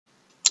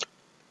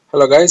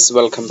Hello guys,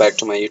 welcome back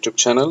to my YouTube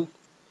channel.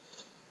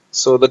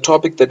 So the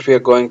topic that we are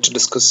going to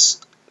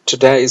discuss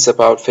today is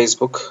about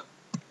Facebook,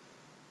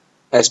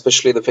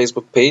 especially the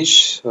Facebook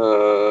page.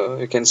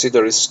 You can see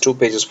there is two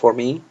pages for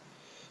me.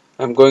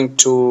 I'm going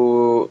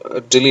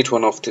to delete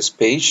one of this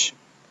page.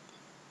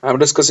 I'm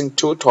discussing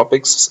two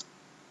topics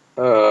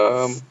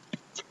um,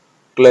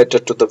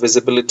 related to the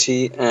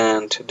visibility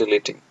and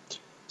deleting.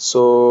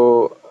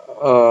 So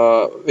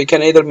we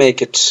can either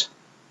make it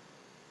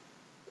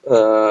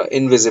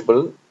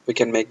invisible, we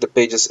can make the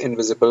pages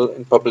invisible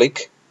in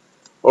public,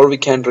 or we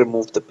can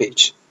remove the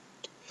page.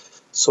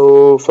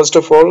 So first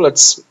of all,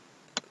 let's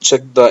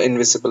check the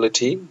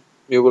invisibility.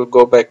 You will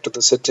go back to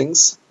the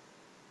settings,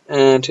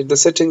 and in the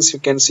settings you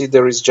can see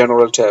there is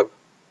general tab.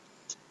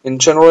 In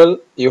general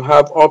you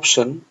have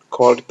option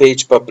called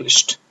page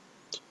published.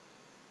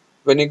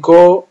 When you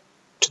go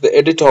to the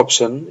edit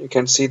option, you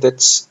can see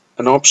that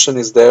an option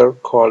is there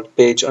called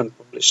page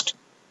unpublished.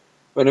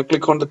 When you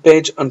click on the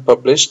page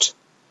unpublished,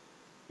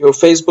 your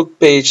Facebook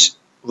page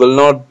will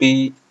not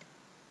be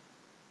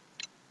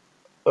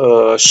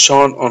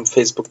shown on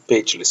Facebook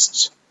page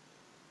lists.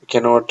 You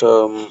cannot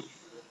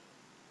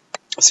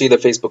see the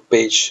Facebook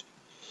page,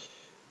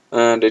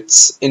 and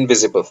it's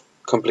invisible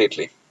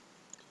completely.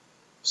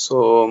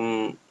 So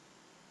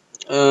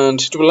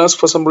and it will ask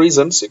for some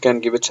reasons. You can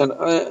give it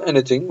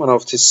anything, one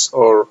of this,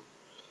 or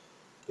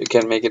you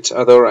can make it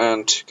other,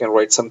 and you can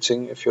write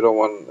something if you don't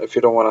want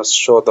to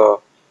show the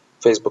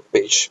Facebook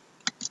page.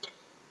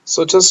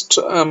 So just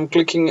I'm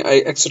clicking,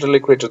 I accidentally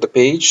created the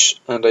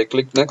page and I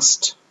click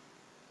next.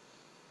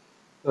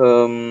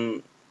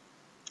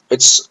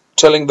 It's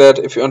telling that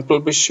if you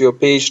unpublish your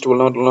page, it will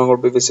not longer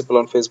be visible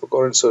on Facebook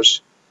or in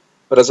search,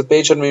 but as a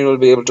page admin you will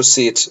be able to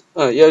see it.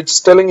 Yeah, it's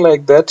telling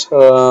like that.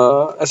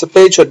 As a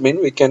page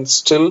admin we can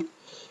still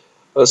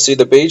see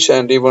the page,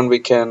 and even we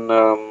can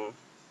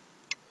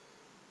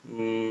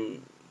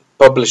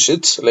publish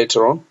it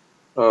later on.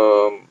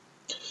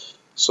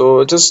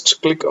 So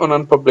just click on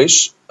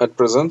unpublish at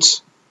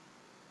present.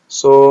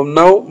 So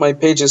now my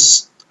page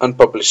is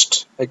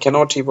unpublished. I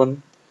cannot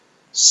even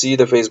see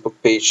the Facebook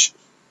page.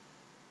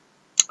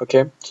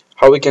 Okay,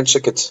 how we can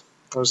check it?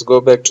 Let's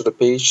go back to the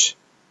page,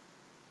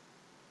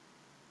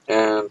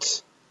 and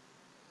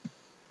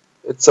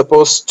it's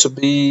supposed to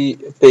be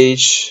a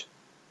page,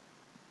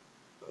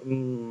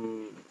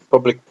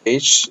 public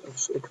page.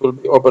 It will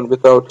be open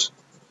without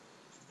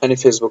any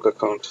Facebook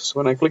account. So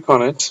when I click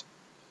on it,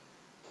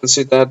 you can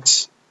see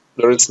that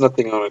there is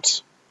nothing on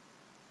it.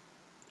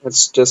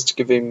 It's just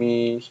giving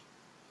me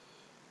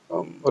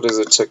what is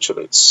it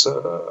actually? It's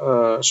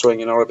showing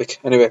in Arabic.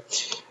 Anyway,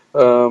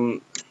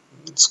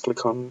 let's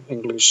click on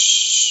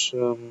English.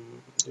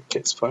 Okay,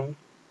 it's fine.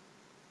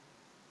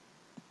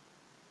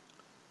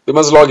 You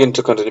must log in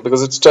to continue,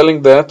 because it's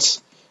telling that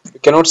you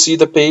cannot see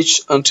the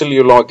page until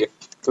you log in,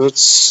 because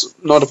it's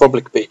not a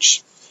public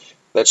page.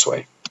 That's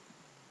why.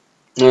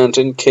 And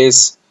in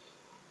case,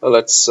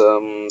 let's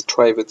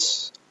try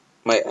with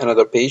my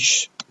another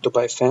page,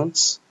 Dubai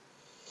fans.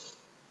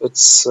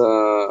 It's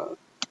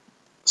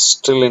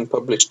still in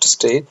published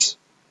state,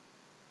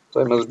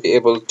 so I must be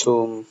able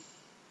to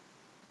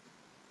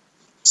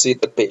see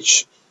the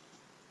page.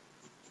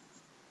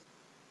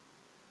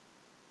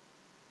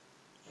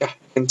 Yeah,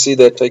 you can see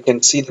that I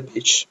can see the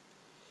page.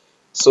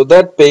 So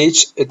that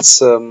page,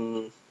 it's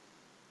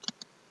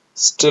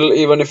still,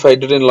 even if I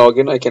didn't log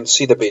in, I can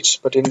see the page.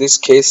 But in this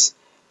case,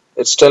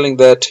 it's telling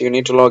that you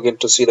need to log in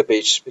to see the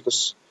page,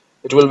 because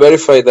it will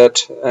verify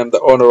that I'm the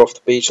owner of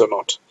the page or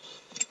not.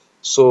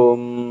 So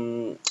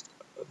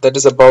that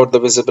is about the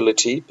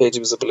visibility, page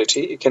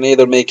visibility. You can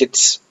either make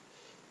it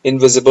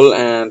invisible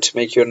and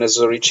make your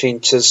necessary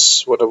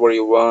changes, whatever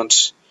you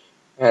want,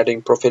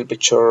 adding profile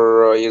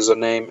picture,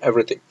 username,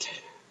 everything,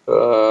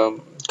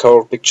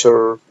 cover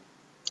picture,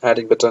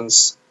 adding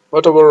buttons,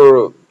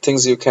 whatever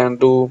things you can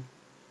do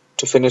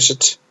to finish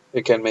it,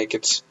 you can make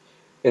it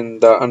in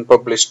the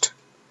unpublished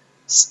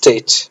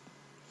state.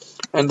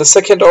 And the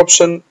second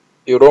option,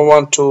 you don't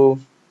want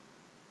to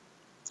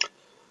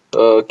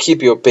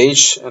keep your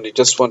page and you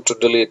just want to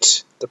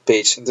delete the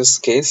page. In this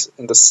case,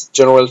 in this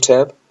general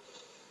tab,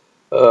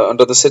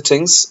 under the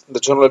settings, the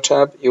general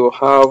tab, you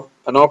have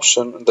an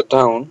option in the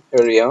down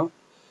area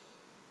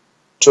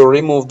to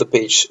remove the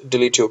page,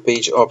 delete your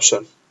page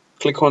option.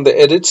 Click on the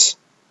edit.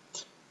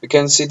 You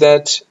can see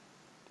that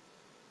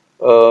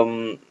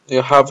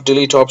you have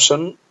delete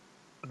option.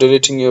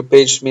 Deleting your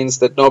page means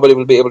that nobody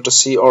will be able to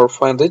see or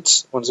find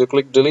it. Once you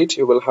click delete,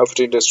 you will have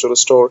to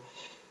restore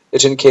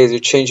it in case you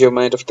change your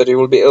mind. After, you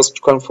will be asked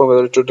to confirm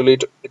whether to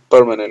delete it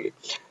permanently.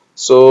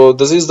 So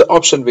this is the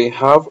option we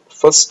have.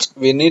 First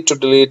we need to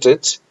delete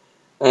it,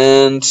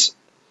 and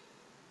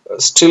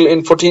still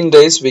in 14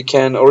 days we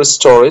can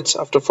restore it.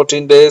 After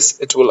 14 days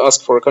it will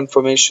ask for a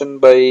confirmation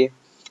by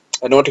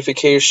a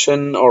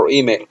notification or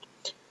email.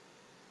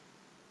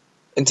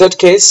 In that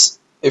case,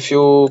 if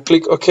you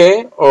click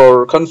OK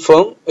or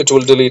confirm, it will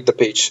delete the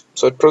page.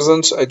 So at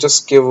present I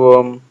just give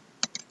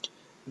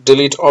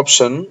delete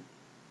option,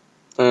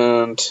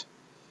 and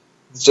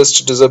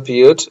just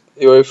disappeared.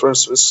 Your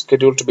reference is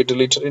scheduled to be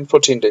deleted in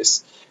 14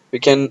 days. We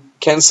can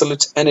cancel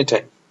it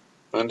anytime.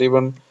 And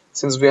even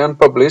since we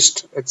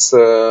unpublished, it's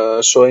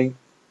showing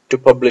to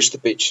publish the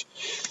page.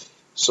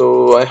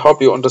 So I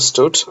hope you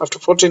understood. After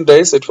 14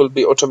 days, it will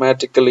be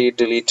automatically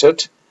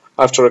deleted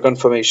after a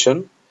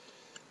confirmation.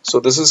 So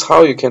this is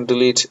how you can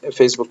delete a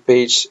Facebook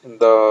page in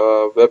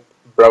the web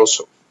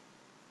browser.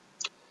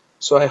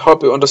 So I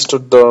hope you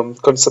understood the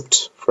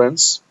concept,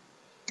 friends.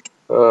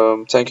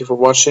 Thank you for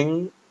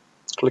watching.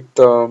 Click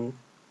the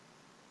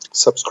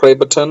subscribe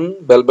button,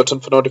 bell button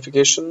for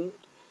notification.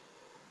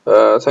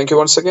 Thank you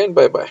once again.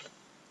 Bye bye.